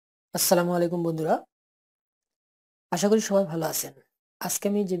আসসালামু আলাইকুম বন্ধুরা, আশা করি সবাই ভালো আছেন। আজকে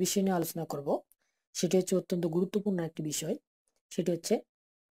আমি যে বিষয় নিয়ে আলোচনা করব সেটি হচ্ছে অত্যন্ত গুরুত্বপূর্ণ একটি বিষয়। সেটি হচ্ছে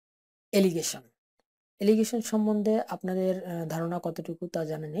এলিগেশন। এলিগেশন সম্বন্ধে আপনাদের ধারণা কতটুকু তা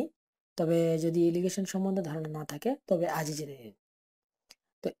জানা নেই। তবে যদি এলিগেশন সম্বন্ধে ধারণা না থাকে তবে আজই জেনে নিন।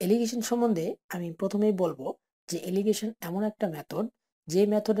 তো এলিগেশন সম্বন্ধে আমি প্রথমেই বলবো যে এলিগেশন এমন একটা মেথড, যে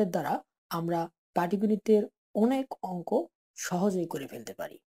মেথডের দ্বারা আমরা পাটিগণিতের অনেক অঙ্ক সহজেই করে ফেলতে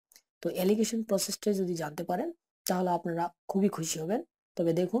পারি। তো এলিগেশন প্রসেসটা যদি জানতে পারেন তাহলে আপনারা খুবই খুশি হবেন।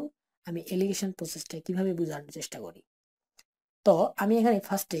 তবে দেখুন, আমি এলিগেশন প্রসেসটা কিভাবে বোঝানোর চেষ্টা করি। তো আমি এখানে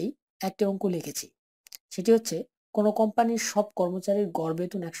ফার্স্টেই একটা অঙ্ক লিখেছি। সেটি হচ্ছে, কোনো কোম্পানির সব কর্মচারীর গড়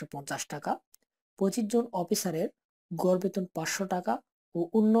বেতন 150 টাকা, 25 জন অফিসারের গড় বেতন 500 টাকা ও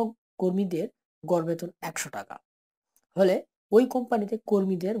অন্য কর্মীদের গড় বেতন 100 টাকা হলে ওই কোম্পানিতে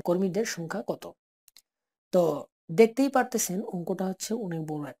কর্মীদের সংখ্যা কত? তো দেখতেই পারতেছেন অঙ্কটা হচ্ছে অনেক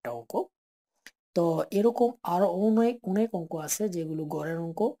বড় একটা অঙ্ক। তো এরকম আরো অনেক অনেক অঙ্ক আছে যেগুলো গড়ের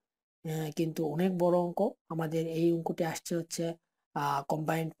অঙ্ক, কিন্তু অনেক বড় অঙ্ক। আমাদের এই অঙ্কটি আসছে হচ্ছে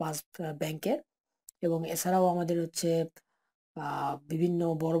কম্বাইন্ড পাঁচ ব্যাংকের, এবং এছাড়াও আমাদের হচ্ছে বিভিন্ন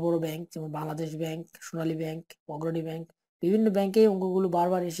বড় বড় ব্যাংক যেমন বাংলাদেশ ব্যাংক, সোনালী ব্যাংক, অগ্রণী ব্যাংক, বিভিন্ন ব্যাংকে এই অঙ্কগুলো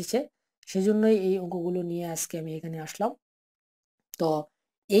বারবার এসেছে। সেজন্যই এই অঙ্কগুলো নিয়ে আজকে আমি এখানে আসলাম। তো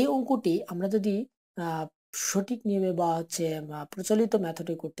এই অঙ্কটি আমরা যদি আহ, সঠিক নিয়মে বা হচ্ছে প্রচলিত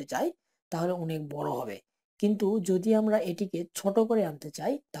মেথডে করতে চাই তাহলে অনেক বড় হবে। কিন্তু যদি আমরা এটিকে ছোট করে আনতে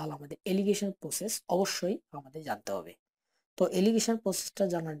চাই তাহলে আমাদের এলিগেশন প্রসেস অবশ্যই আমাদের জানতে হবে। তো এলিগেশন প্রসেসটা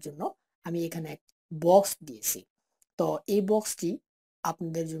জানার জন্য আমি এখানে এক বক্স দিয়েছি। তো এই বক্সটি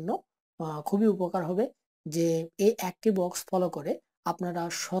আপনাদের জন্য খুবই উপকার হবে। যে এই একটি বক্স ফলো করে আপনারা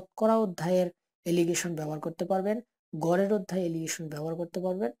শতকরা অধ্যায়ের এলিগেশন ব্যবহার করতে পারবেন, গড়ের অধ্যায়ে এলিগেশন ব্যবহার করতে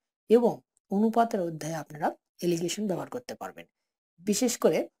পারবেন, এবং অনুপাতের অধ্যায়ে আপনারা এলিগেশন ব্যবহার করতে পারবেন। বিশেষ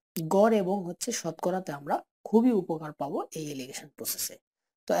করে গড় এবং হচ্ছে শতকরাতে আমরা খুবই উপকার পাবো এই এলিগেশন প্রসেসে।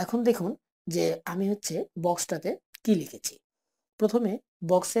 তো এখন দেখুন যে আমি হচ্ছে বক্সটাতে কি লিখেছি। প্রথমে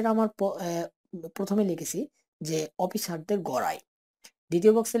বক্সের আমার প্রথমে লিখেছি যে অফিসারদের গড় আয়।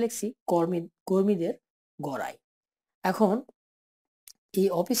 দ্বিতীয় বক্সে লিখছি কর্মীদের গড় আয়। এখন এই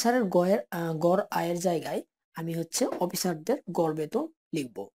অফিসারের গড় আয়ের জায়গায় আমি হচ্ছে অফিসারদের গড় বেতন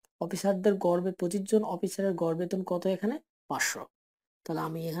লিখব। অফিসারদের 25 জন অফিসারের গড় বেতন কত এখানে? 500। তাহলে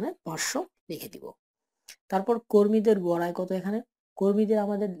আমি এখানে 500 লিখে দিব। তারপর কর্মীদের গড় আয় কত এখানে? কর্মীদের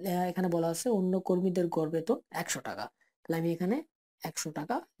আমাদের এখানে বলা আছে অন্য কর্মীদের গড় বেতন 100 টাকা। তাহলে আমি এখানে 100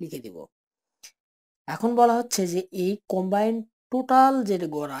 টাকা লিখে দিব। এখন বলা হচ্ছে যে এই কম্বাইন্ড টোটাল যে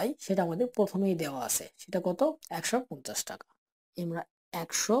গড় আয় সেটা আমাদের প্রথমেই দেওয়া আছে, সেটা কত? 150 টাকা। আমরা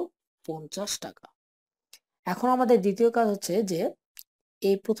 150 টাকা। এখন আমাদের দ্বিতীয় কাজ হচ্ছে যে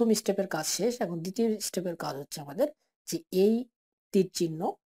এই প্রথম স্টেপের কাজ শেষ, এখন দ্বিতীয় স্টেপের কাজ হচ্ছে আমাদের যে এই তীর চিহ্ন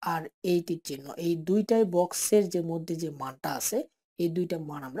আর এই তীর চিহ্ন, এই দুইটাই বক্সের যে মধ্যে যে মানটা আছে এই দুইটা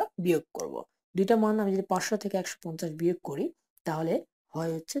মান আমরা বিয়োগ করব। দুইটা মান আমি যদি 500 থেকে 150 বিয়োগ করি তাহলে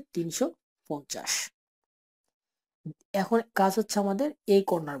হয় হচ্ছে 350। এখন কাজ হচ্ছে আমাদের এই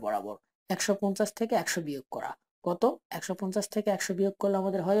কর্নার বরাবর 150 থেকে 100 বিয়োগ করা। কত? 150 থেকে 100 বিয়োগ করলে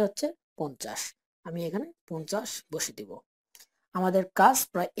আমাদের হয় হচ্ছে 50। আমি এখানে 50 বসে দিব। আমাদের কাজ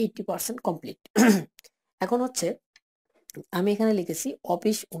প্রায় 80% কমপ্লিট। এখন হচ্ছে আমি এখানে লিখেছি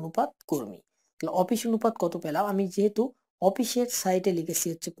অফিস অনুপাত কর্মী। তাহলে অফিস অনুপাত কত পেলাম? আমি যেহেতু অফিসের সাইটে লিখেছি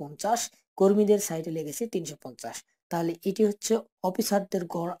হচ্ছে 50, কর্মীদের সাইটে লিখেছি 350, তাহলে এটি হচ্ছে অফিসারদের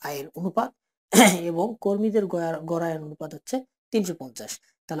গড় আয়ের অনুপাত এবং কর্মীদের গড় আয়ের অনুপাত হচ্ছে 350।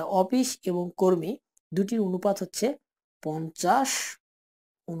 তাহলে অফিস এবং কর্মী দুটির অনুপাত হচ্ছে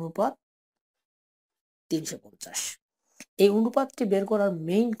 50:350। এই অনুপাতটি বের করার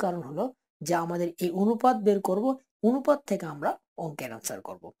মেইন কারণ হলো যে আমাদের এই অনুপাত বের করব, অনুপাত থেকে আমরা অঙ্কের আনসার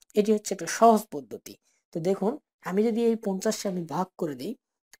করব। এটি হচ্ছে একটা সহজ পদ্ধতি। তো দেখুন, আমি যদি এই 50কে আমি ভাগ করে দিই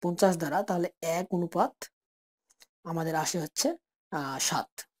 50 দ্বারা, তাহলে 1 অনুপাত আমাদের আসে হচ্ছে 7।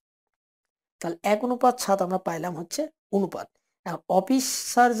 তাহলে 1 অনুপাত 7 আমরা পাইলাম হচ্ছে অনুপাত। এখন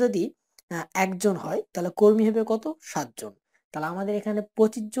অফিসার যদি একজন হয় তাহলে কর্মী হবে কত? 7 জন। তাহলে আমাদের এখানে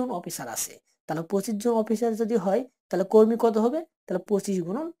 25 জন অফিসার আছে। তাহলে 25 জন অফিসার যদি হয় তাহলে কর্মী কত হবে? তাহলে 25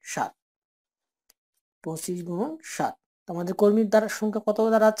 গুণন 7। 25 গুণন 7, আমাদের কর্মীর দ্বারা সংখ্যা কত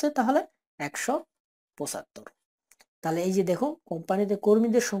দাঁড়াচ্ছে? তাহলে 175। তাহলে এই যে দেখুন কোম্পানিতে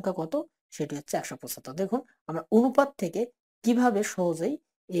কর্মীদের সংখ্যা কত, সেটি হচ্ছে 175। দেখুন আমরা অনুপাত থেকে কিভাবে সহজেই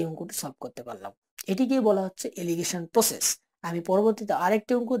এই অঙ্কটি সলভ করতে পারলাম। এটিকে বলা হচ্ছে এলিগেশন প্রসেস। আমি পরবর্তীতে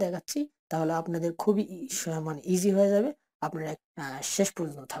আরেকটি অঙ্ক দেখাচ্ছি, তাহলে আপনাদের খুবই মানে ইজি হয়ে যাবে। আপনারা শেষ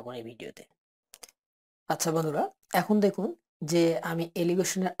পর্যন্ত থাকুন এই ভিডিওতে। আচ্ছা বন্ধুরা, এখন দেখুন যে আমি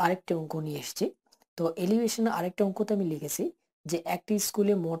এলিগেশনের আরেকটি অঙ্ক নিয়ে এসেছি। তো এলিগেশনের আরেকটা অঙ্কতে আমি লিখেছি যে একটি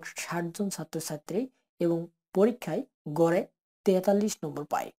স্কুলে মোট 60 জন ছাত্রছাত্রী এবং পরীক্ষায় গড়ে 43 নম্বর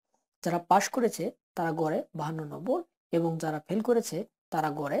পায়। যারা পাশ করেছে তারা গড়ে 52 নম্বর এবং যারা ফেল করেছে তারা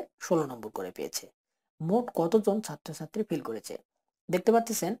গড়ে 16 নম্বর করে পেয়েছে। মোট কতজন ছাত্রছাত্রী ফেল করেছে? দেখতে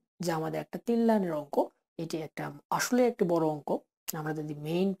পাচ্ছেন যে আমাদের একটা 3 লাইনের অঙ্ক। এটি একটা আসলে একটি বড় অঙ্ক। আমরা যদি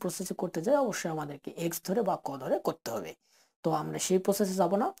মেইন প্রসেসে করতে যাই অবশ্যই আমাদেরকে এক্স ধরে বা ক ধরে করতে হবে। তো আমরা সেই প্রসেসে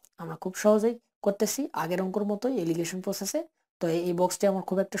যাব না, আমরা খুব সহজেই করতেছি আগের অঙ্কের মতোই এলিগেশন প্রসেসে। তো এই বক্সটি আমার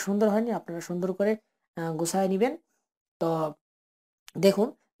খুব একটা সুন্দর হয়নি, আপনারা সুন্দর করে গোছায় নেবেন। তো দেখুন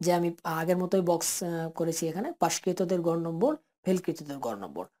যে আমি আগের মতোই বক্স করেছি। এখানে পাশকৃতদের গড় নম্বর, ফেলকৃতদের গড়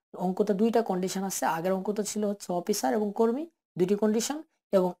নম্বর। অঙ্কতে দুইটা কন্ডিশন আছে। আগের অঙ্কতে ছিল হচ্ছে অফিসার এবং কর্মী, দুইটি কন্ডিশন,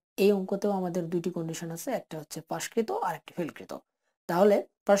 এবং এই অঙ্কতেও আমাদের দুইটি কন্ডিশন আছে, একটা হচ্ছে পাশকৃত আর একটি ফেলকৃত। তাহলে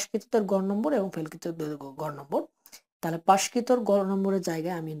পাশকৃতদের গড় নম্বর এবং ফেলকৃতদের গড় নম্বর, তাহলে পাশকৃতর গড় নম্বরের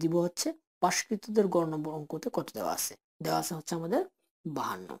জায়গায় আমি দিব হচ্ছে পাশকৃতদের গড় নম্বর। অঙ্কতে কত দেওয়া আছে? দেওয়া আছে হচ্ছে আমাদের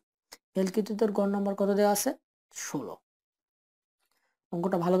 52। ফেলকৃতদের গড় নম্বর কত দেওয়া আছে? 16।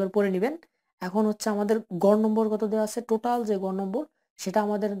 অঙ্কটা ভালো করে পড়ে নেবেন। এখন হচ্ছে আমাদের গড় নম্বর কত দেওয়া আছে? টোটাল যে গড় নম্বর সেটা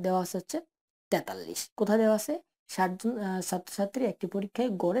আমাদের দেওয়া আছে হচ্ছে 43। কোথায় দেওয়া আছে? 60 জন ছাত্রছাত্রী একটি পরীক্ষায়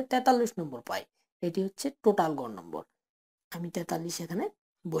গড়ে 43 নম্বর পায়। এটি হচ্ছে টোটাল গড় নম্বর। আমি 43 এখানে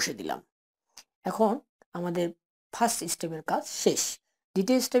বসে দিলাম। এখন আমাদের ফার্স্ট স্টেপের কাজ শেষ।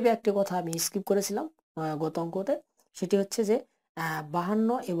 দ্বিতীয় স্টেপে একটি কথা আমি স্কিপ করেছিলাম গত অঙ্কতে, সেটি হচ্ছে যে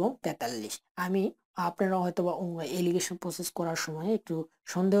 52 এবং 43। আমি আপনারা হয়তো বা এলিগেশন প্রসেস করার সময় একটু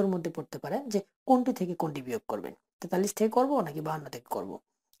সন্দেহের মধ্যে পড়তে পারেন যে কোনটি থেকে কোনটি বিয়োগ করবেন, 43 থেকে করব নাকি 52 থেকে করব।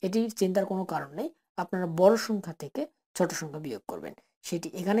 এটি চিন্তার কোনো কারণ নেই। আপনারা বড় সংখ্যা থেকে ছোট সংখ্যা বিয়োগ করবেন। সেটি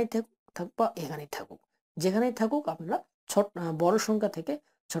এখানেই থাকুক বা এখানেই থাকুক, যেখানেই থাকুক আপনারা বড় সংখ্যা থেকে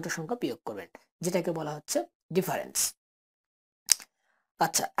ছোট সংখ্যা বিয়োগ করবেন, যেটাকে বলা হচ্ছে ডিফারেন্স।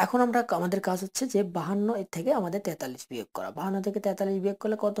 আচ্ছা, এখন আমরা আমাদের কাজ হচ্ছে যে 52 এর থেকে আমাদের 43 বিয়োগ করা। 52 থেকে 43 বিয়োগ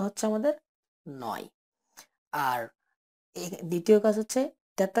করলে কত হচ্ছে আমাদের? 9। আর দ্বিতীয় কাজ হচ্ছে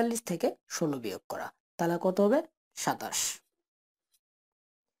 43 থেকে 16 বিয়োগ করা, তাহলে কত হবে? 27।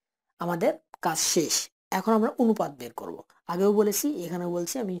 আমাদের কাজ শেষ। এখন আমরা অনুপাত বের করব। আগেও বলেছি, এখানেও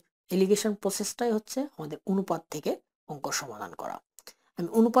বলছি, আমি এলিগেশন প্রসেসটাই হচ্ছে আমাদের অনুপাত থেকে অঙ্ক সমাধান করা। আমি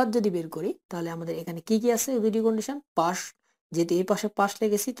অনুপাত যদি বের করি তাহলে আমাদের এখানে কি কি আছে? দুটি কন্ডিশন। পাশ, যেহেতু এই পাশে পাশ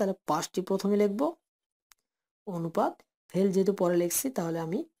লিখেছি তাহলে পাশটি প্রথমে লিখবো। অনুপাত, ফেল যেহেতু পরে লিখছি তাহলে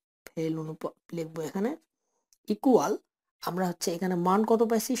আমি ফেল অনুপাত লিখবো এখানে। ইকুয়াল, আমরা হচ্ছে এখানে মান কত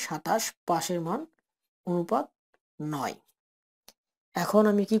পাইছি? 27, পাশের মান অনুপাত 9। এখন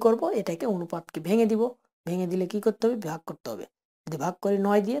আমি কি করব? এটাকে অনুপাতকে ভেঙে দিব। ভেঙে দিলে কি করতে হবে? ভাগ করতে হবে। যদি ভাগ করি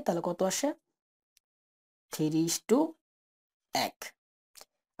 9 দিয়ে তাহলে কত আসে? 3:1।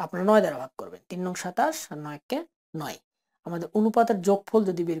 আপনারা 9 দ্বারা ভাগ করবেন। 3 নং 27 আর 9 কে 9। আমাদের অনুপাতের যোগফল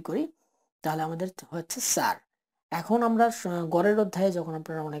যদি বের করি তাহলে আমাদের হচ্ছে 4। এখন আমরা গড়ের অধ্যায়ে যখন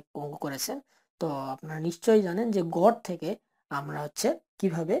আপনারা অনেক অঙ্ক করেছেন, তো আপনারা নিশ্চয়ই জানেন যে গড় থেকে আমরা হচ্ছে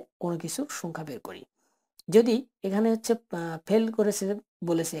কিভাবে কোনো কিছুর সংখ্যা বের করি। যদি এখানে হচ্ছে ফেল করেছে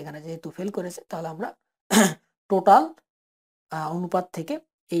বলেছে, এখানে যেহেতু ফেল করেছে তাহলে আমরা টোটাল অনুপাত থেকে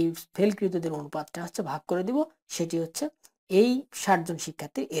এই ফেলকৃতদের অনুপাতটা হচ্ছে ভাগ করে দিব। সেটি হচ্ছে এই 60 জন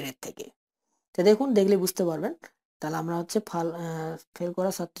শিক্ষার্থীর এর থেকে। তো দেখুন, দেখলে বুঝতে পারবেন। তাহলে আমরা হচ্ছে ফেল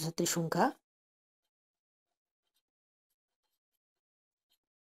করা ছাত্রছাত্রীর সংখ্যা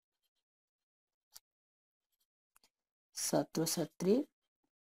ছাত্রছাত্রীর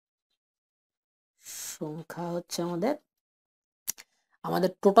সংখ্যা হচ্ছে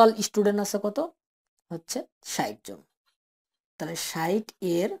আমাদের টোটাল স্টুডেন্ট আছে কত? হচ্ছে 60 জন। তাহলে 60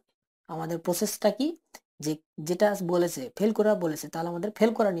 এর আমাদের প্রসেসটা কি? যে যেটা বলেছে ফেল করা বলেছে, তাহলে আমাদের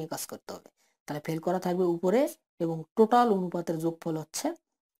ফেল করা নিয়ে কাজ করতে হবে। তাহলে ফেল করা থাকবে উপরে এবং টোটাল অনুপাতের যোগফল হচ্ছে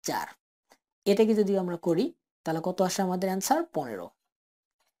 4। এটাকে যদি আমরা করি তাহলে কত আসে আমাদের অ্যান্সার? 15।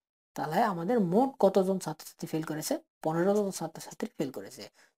 তাহলে আমাদের মোট কতজন ছাত্রছাত্রী ফেল করেছে? 15 জন ছাত্রছাত্রী ফেল করেছে।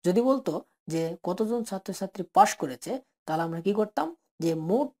 যদি বলতো যে কতজন ছাত্রছাত্রী পাশ করেছে তাহলে আমরা কি করতাম? যে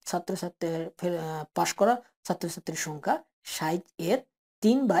মোট ছাত্রছাত্রী পাশ করা ছাত্রছাত্রীর সংখ্যা 60 এর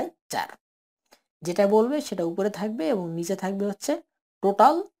 3/4। যেটা বলবে সেটা উপরে থাকবে এবং নিচে থাকবে হচ্ছে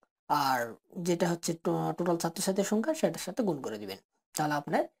টোটাল, আর যেটা হচ্ছে টোটাল ছাত্রছাত্রীর সংখ্যা সেটার সাথে গুণ করে দিবেন, তাহলে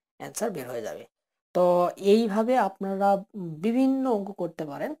আপনার অ্যান্সার বের হয়ে যাবে। তো এইভাবে আপনারা বিভিন্ন অঙ্ক করতে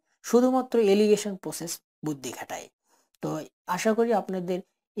পারেন শুধুমাত্র এলিগেশন প্রসেস বুদ্ধি খাটায়। তো আশা করি আপনাদের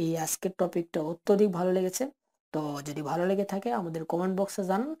এই আজকের টপিকটা অত্যধিক ভালো লেগেছে। তো যদি ভালো লেগে থাকে আমাদের কমেন্ট বক্সে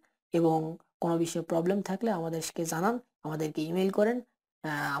জানান, এবং কোনো বিষয়ে প্রবলেম থাকলে আমাদেরকে জানান, আমাদেরকে ইমেল করেন।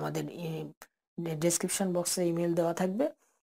 আমাদের ডেসক্রিপশন বক্সে ইমেল দেওয়া থাকবে।